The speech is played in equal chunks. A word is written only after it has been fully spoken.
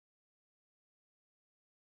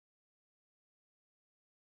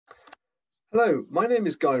Hello, my name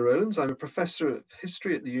is Guy Rowlands. I'm a professor of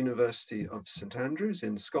history at the University of St Andrews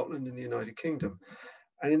in Scotland in the United Kingdom.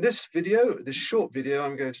 And in this video, this short video,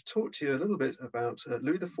 I'm going to talk to you a little bit about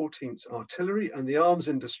Louis XIV's artillery and the arms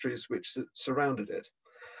industries which surrounded it.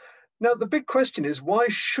 Now, the big question is, why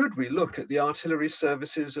should we look at the artillery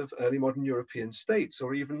services of early modern European states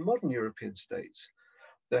or even modern European states?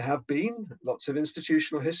 There have been lots of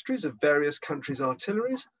institutional histories of various countries'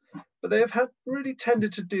 artilleries, but they have really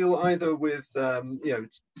tended to deal either with,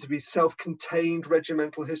 to be self-contained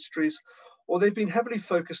regimental histories, or they've been heavily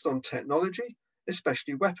focused on technology,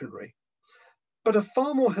 especially weaponry. But a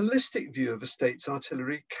far more holistic view of a state's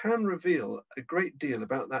artillery can reveal a great deal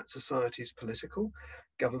about that society's political,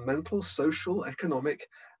 governmental, social, economic,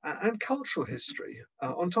 and cultural history,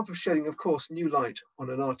 on top of shedding, of course, new light on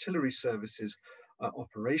an artillery service's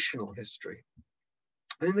operational history.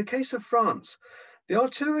 And in the case of France, the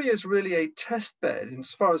artillery is really a test bed,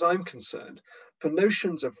 as far as I'm concerned, for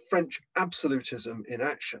notions of French absolutism in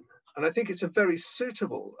action. And I think it's a very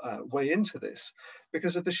suitable way into this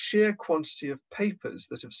because of the sheer quantity of papers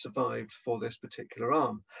that have survived for this particular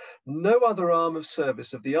arm. No other arm of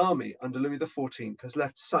service of the army under Louis XIV has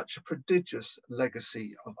left such a prodigious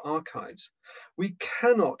legacy of archives. We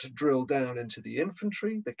cannot drill down into the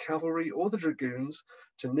infantry, the cavalry, or the dragoons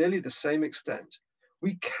to nearly the same extent.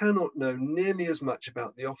 We cannot know nearly as much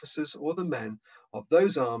about the officers or the men of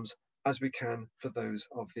those arms as we can for those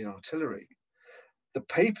of the artillery. The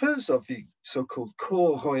papers of the so-called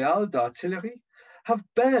Corps Royal d'Artillerie have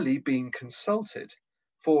barely been consulted,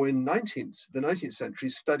 for in the 19th century,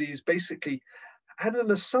 studies basically had an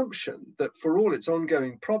assumption that for all its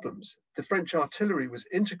ongoing problems, the French artillery was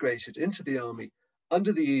integrated into the army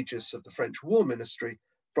under the aegis of the French War Ministry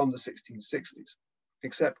from the 1660s.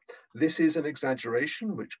 Except this is an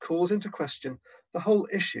exaggeration which calls into question the whole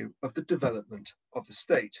issue of the development of the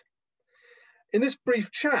state. In this brief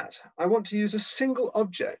chat, I want to use a single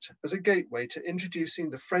object as a gateway to introducing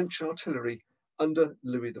the French artillery under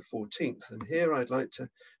Louis XIV. And here I'd like to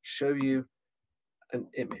show you an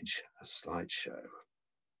image, a slideshow.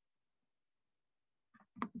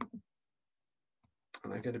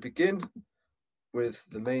 And I'm going to begin with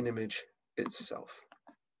the main image itself.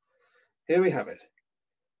 Here we have it.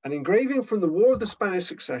 An engraving from the War of the Spanish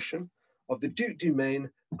Succession of the Duc du Maine,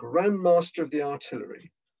 Grand Master of the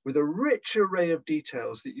Artillery, with a rich array of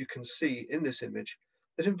details that you can see in this image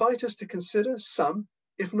that invite us to consider some,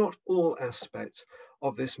 if not all, aspects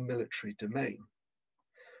of this military domain.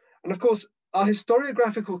 And of course, our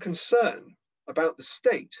historiographical concern about the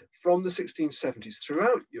state from the 1670s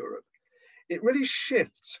throughout Europe, it really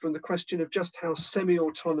shifts from the question of just how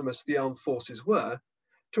semi-autonomous the armed forces were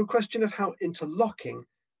to a question of how interlocking,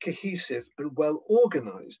 cohesive, and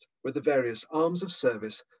well-organized were the various arms of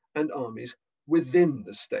service and armies within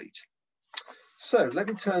the state. So let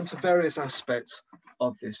me turn to various aspects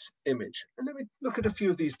of this image, and let me look at a few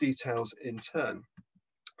of these details in turn.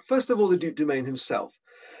 First of all, the Duc du Maine himself,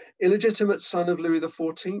 illegitimate son of Louis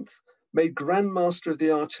XIV, made Grand Master of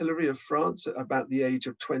the Artillery of France at about the age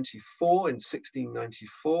of 24 in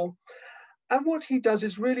 1694. And what he does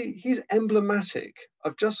is really, he's emblematic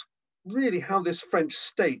of just really how this French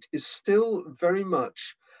state is still very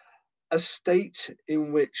much a state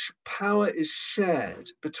in which power is shared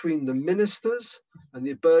between the ministers and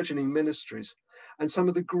the burgeoning ministries and some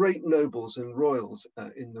of the great nobles and royals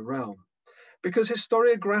in the realm. Because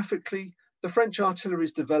historiographically, the French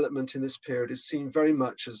artillery's development in this period is seen very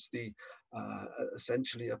much as the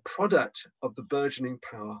essentially a product of the burgeoning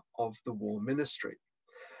power of the war ministry.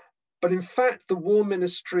 But in fact, the war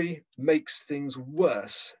ministry makes things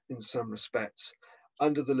worse in some respects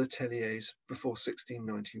under the Letelliers before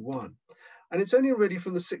 1691. And it's only really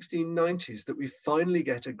from the 1690s that we finally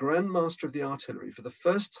get a Grand Master of the Artillery for the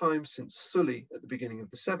first time since Sully at the beginning of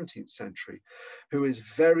the 17th century, who is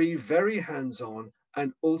very, very hands-on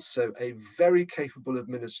and also a very capable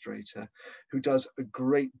administrator who does a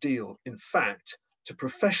great deal, in fact, to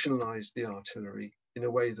professionalize the artillery in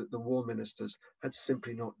a way that the war ministers had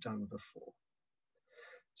simply not done before.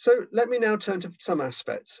 So let me now turn to some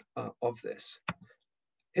aspects of this.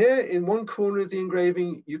 Here in one corner of the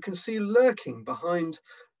engraving, you can see lurking behind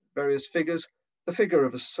various figures, the figure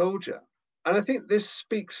of a soldier. And I think this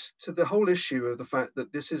speaks to the whole issue of the fact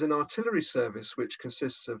that this is an artillery service which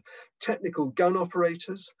consists of technical gun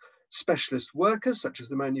operators, specialist workers, such as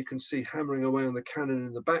the man you can see hammering away on the cannon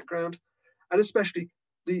in the background, and especially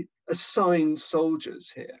the assigned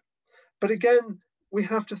soldiers here. But again, we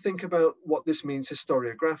have to think about what this means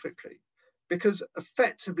historiographically, because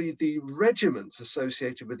effectively the regiments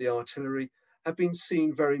associated with the artillery have been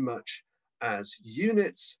seen very much as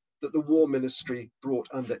units that the war ministry brought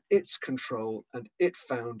under its control and it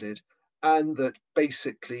founded, and that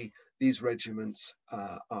basically these regiments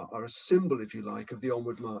are a symbol, if you like, of the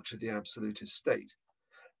onward march of the absolutist state.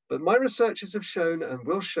 But my researchers have shown, and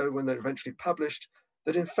will show when they're eventually published,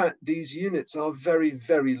 that in fact these units are very,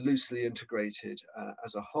 very loosely integrated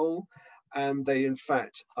as a whole, and they in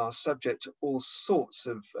fact are subject to all sorts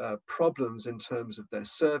of problems in terms of their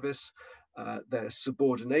service, their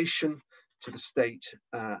subordination to the state,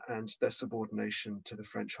 and their subordination to the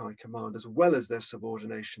French High Command, as well as their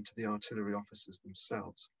subordination to the artillery officers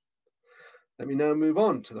themselves. Let me now move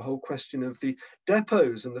on to the whole question of the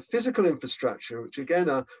depots and the physical infrastructure, which again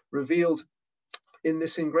are revealed in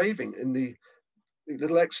this engraving. In the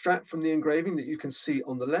little extract from the engraving that you can see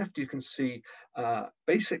on the left, you can see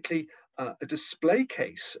basically a display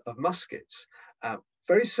case of muskets,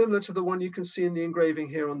 very similar to the one you can see in the engraving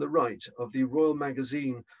here on the right of the Royal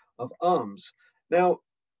Magazine of Arms. Now,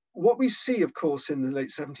 what we see, of course, in the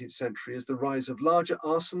late 17th century is the rise of larger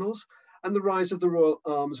arsenals and the rise of the Royal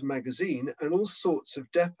Arms Magazine and all sorts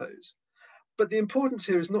of depots. But the importance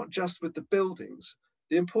here is not just with the buildings.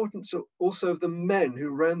 The importance also of the men who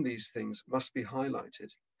ran these things must be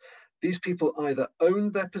highlighted. These people either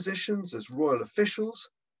owned their positions as royal officials,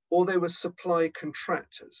 or they were supply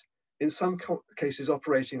contractors, in some cases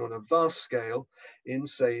operating on a vast scale in,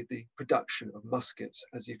 say, the production of muskets.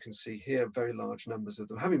 As you can see here, very large numbers of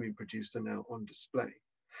them having been produced are now on display.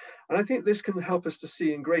 And I think this can help us to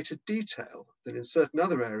see in greater detail than in certain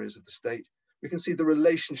other areas of the state, we can see the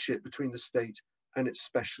relationship between the state and its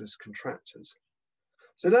specialist contractors.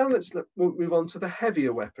 So now let's move on to the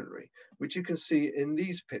heavier weaponry, which you can see in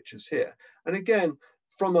these pictures here. And again,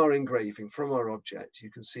 from our engraving, from our object,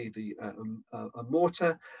 you can see a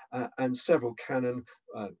mortar and several cannon,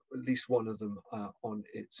 at least one of them on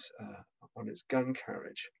its gun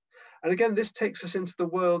carriage. And again, this takes us into the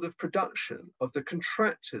world of production, of the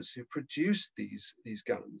contractors who produced these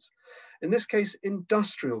guns. In this case,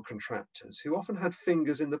 industrial contractors who often had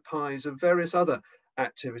fingers in the pies of various other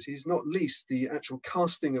activities, not least the actual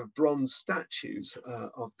casting of bronze statues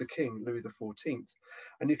of the king, Louis XIV.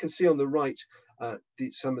 And you can see on the right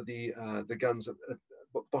some of the guns at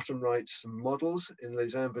bottom right, some models in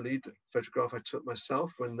Les Invalides, the photograph I took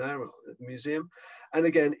myself when there at the museum. And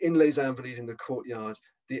again, in Les Invalides in the courtyard,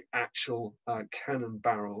 the actual cannon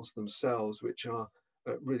barrels themselves, which are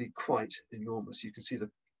really quite enormous. You can see the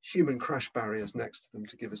human crash barriers next to them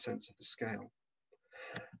to give a sense of the scale.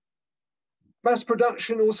 Mass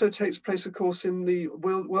production also takes place, of course, in the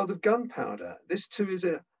world of gunpowder. This too is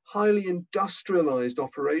a highly industrialized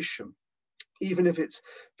operation, even if it's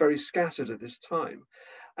very scattered at this time.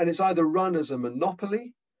 And it's either run as a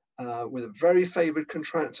monopoly with a very favored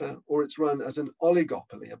contractor, or it's run as an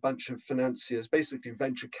oligopoly, a bunch of financiers, basically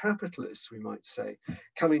venture capitalists, we might say,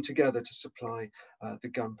 coming together to supply the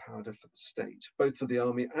gunpowder for the state, both for the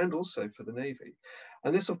army and also for the navy.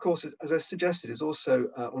 And this, of course, as I suggested, is also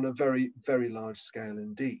on a very, very large scale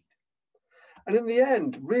indeed. And in the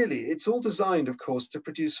end, really, it's all designed, of course, to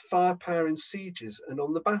produce firepower in sieges and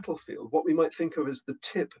on the battlefield, what we might think of as the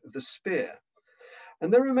tip of the spear.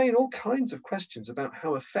 And there remain all kinds of questions about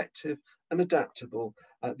how effective and adaptable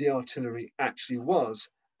the artillery actually was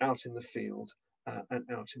out in the field and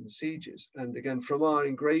out in the sieges. And again, from our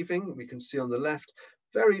engraving, we can see on the left,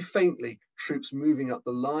 very faintly, troops moving up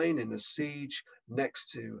the line in a siege next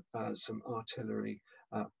to some artillery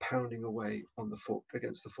pounding away on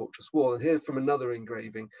against the fortress wall. And here from another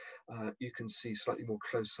engraving, you can see slightly more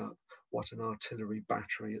close up what an artillery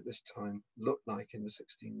battery at this time looked like in the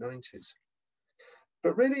 1690s.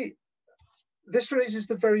 But really, this raises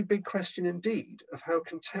the very big question indeed of how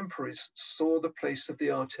contemporaries saw the place of the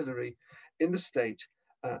artillery in the state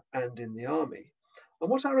and in the army. And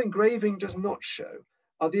what our engraving does not show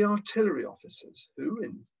are the artillery officers who,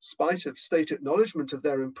 in spite of state acknowledgement of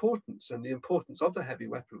their importance and the importance of the heavy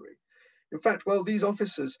weaponry, in fact, well, these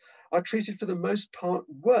officers are treated for the most part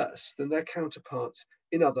worse than their counterparts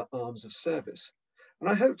in other arms of service. And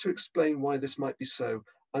I hope to explain why this might be so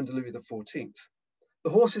under Louis XIV. The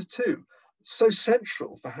horses too, so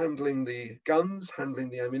central for handling the guns, handling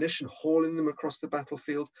the ammunition, hauling them across the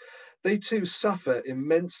battlefield, they too suffer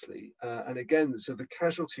immensely. And again, so the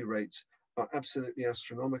casualty rates are absolutely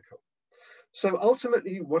astronomical. So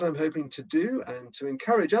ultimately, what I'm hoping to do and to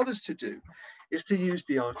encourage others to do is to use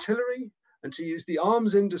the artillery and to use the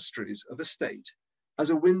arms industries of a state as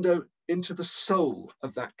a window into the soul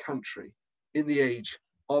of that country in the age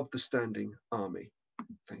of the standing army.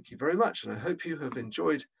 Thank you very much, and I hope you have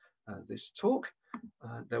enjoyed this talk.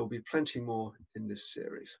 There will be plenty more in this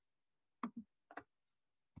series.